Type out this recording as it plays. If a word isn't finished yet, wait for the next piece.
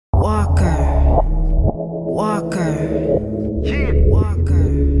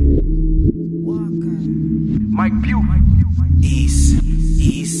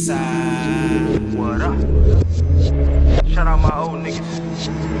East side. What up? Shout out my old niggas.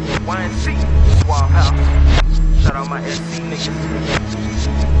 YNC, Swamp House. Shout out my SC niggas.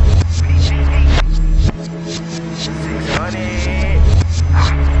 PGE. 600. Yeah.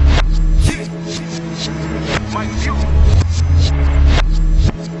 Mike Pugh.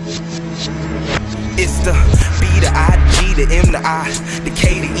 It's the B to I, G to M to I, the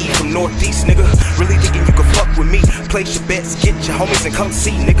K to E from Northeast, nigga. Really thinking you can fuck with me? Place your bets, get your homies and come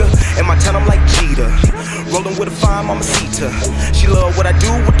see, nigga. In my town I'm like Jeter, rolling with a fine mama Sita. She love what I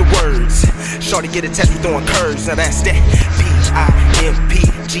do with the words. Shorty get attached with throwing curves. Now that's that P-I-M-P-G-A-M-E.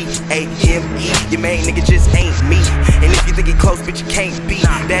 Your main nigga just ain't me. And if you think it close, bitch, you can't beat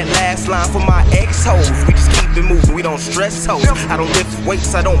that last line for my ex-hoes. We just keep it moving, we don't stress hoes. I don't lift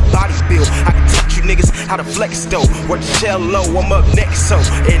weights, I don't body build. I can teach you niggas how to flex though. Work the shell low, I'm up next, so.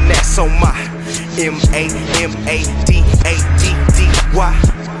 And that's on my M-A-M-A-D-A-D-D-Y.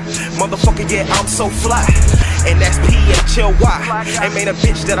 Motherfucker, yeah, I'm so fly. And that's P-H-L-Y. Ain't made a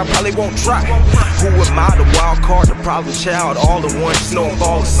bitch that I probably won't try. Who am I? The wild card, the problem child, all in one. Just know I'm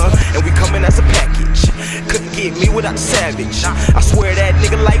ballin', son. And we coming as a package. Couldn't get me without the savage. I swear that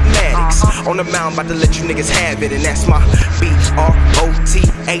nigga like Maddox. On the mound, about to let you niggas have it. And that's my B-R-O-T-H-E-R.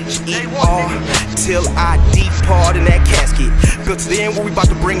 Till I depart in that casket. Built to the end where we about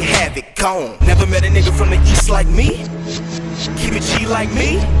to bring havoc. Gone. Never met a nigga from the east like me. Keep it G like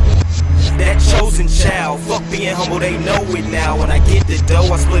me. That chosen child, fuck being humble, they know it now. When I get the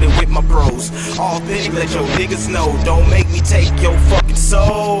dough, I split it with my bros. Authentic, let your niggas know. Don't make me take your fucking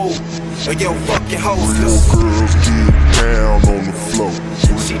soul or your fucking hoes. Real girls get down on the floor.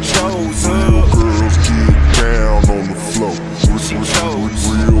 She chose Real girls get down on the floor. She chose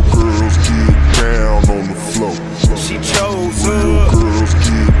Real girls get down on the floor. She chose Real girls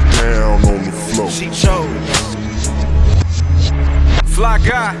get down on the floor. She chose Fly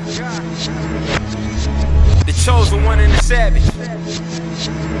guy, the chosen one and the savage.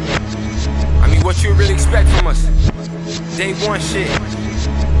 I mean, what you really expect from us? Day one shit.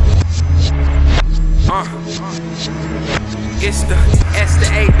 It's the S to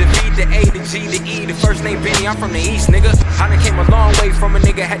A, the V, the A, the G, the E, the first name Bennie, I'm from the East, nigga. I done came a long way from a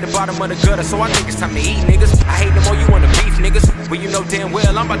nigga, had the bottom of the gutter, so I think it's time to eat, niggas. I hate them all, you wanna beef, niggas. But you know damn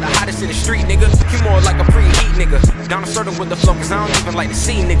well I'm about the hottest in the street, nigga. You more like a preheat, nigga. Down a certain with the flow, cause I don't even like to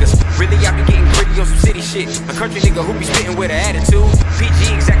see niggas. Really, I be getting gritty on some city shit. A country nigga who be spitting with an attitude.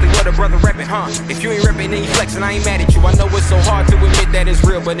 PG, exactly what a brother rapping, huh? If you ain't rapping, then you flexing, I ain't mad at you. I know it's so hard to admit that it's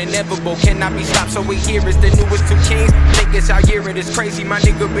real, but inevitable cannot be stopped. So we here is the newest two kings. Think it's our year and it's crazy. My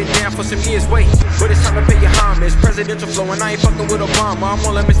nigga been down for some years, wait. But it's time to pay your homage. Presidential flow and I ain't fucking with Obama. I'm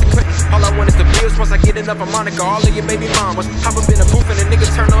all like Mr. Clinton. All I want is the bills. Once I get enough of Monica, all of your baby mamas. Hop up in a booth and the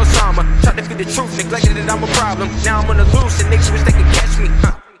niggas turn on Osama. Tried to feed the truth, neglected that I'm a problem. Now I'm on the loose and niggas wish they could catch me,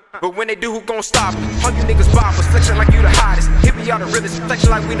 huh? But when they do, who gon' stop them? All you niggas boppers, flexing like you the hottest. Hit me all the realest, flexing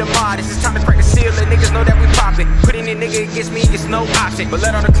like we the modest. It's time to crack the seal, let niggas know that we poppin'. Putting in nigga against me, it's no option. But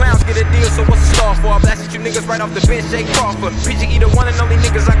let all the clowns get a deal, so what's the star for? I blasted you niggas right off the bench, Jake Crawford. PGE the one and only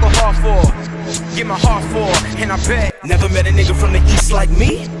niggas I go hard for. Get my heart for, and I bet. Never met a nigga from the east like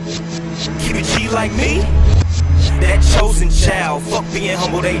me. Keep it G like me. That chosen child, fuck being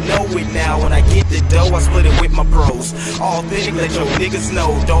humble, they know it now. When I get the dough, I split it with my bros. Authentic, let your niggas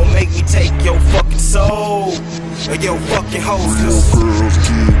know. Don't make me take your fucking soul or your fucking hoes. Real girls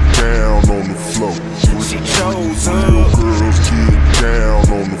get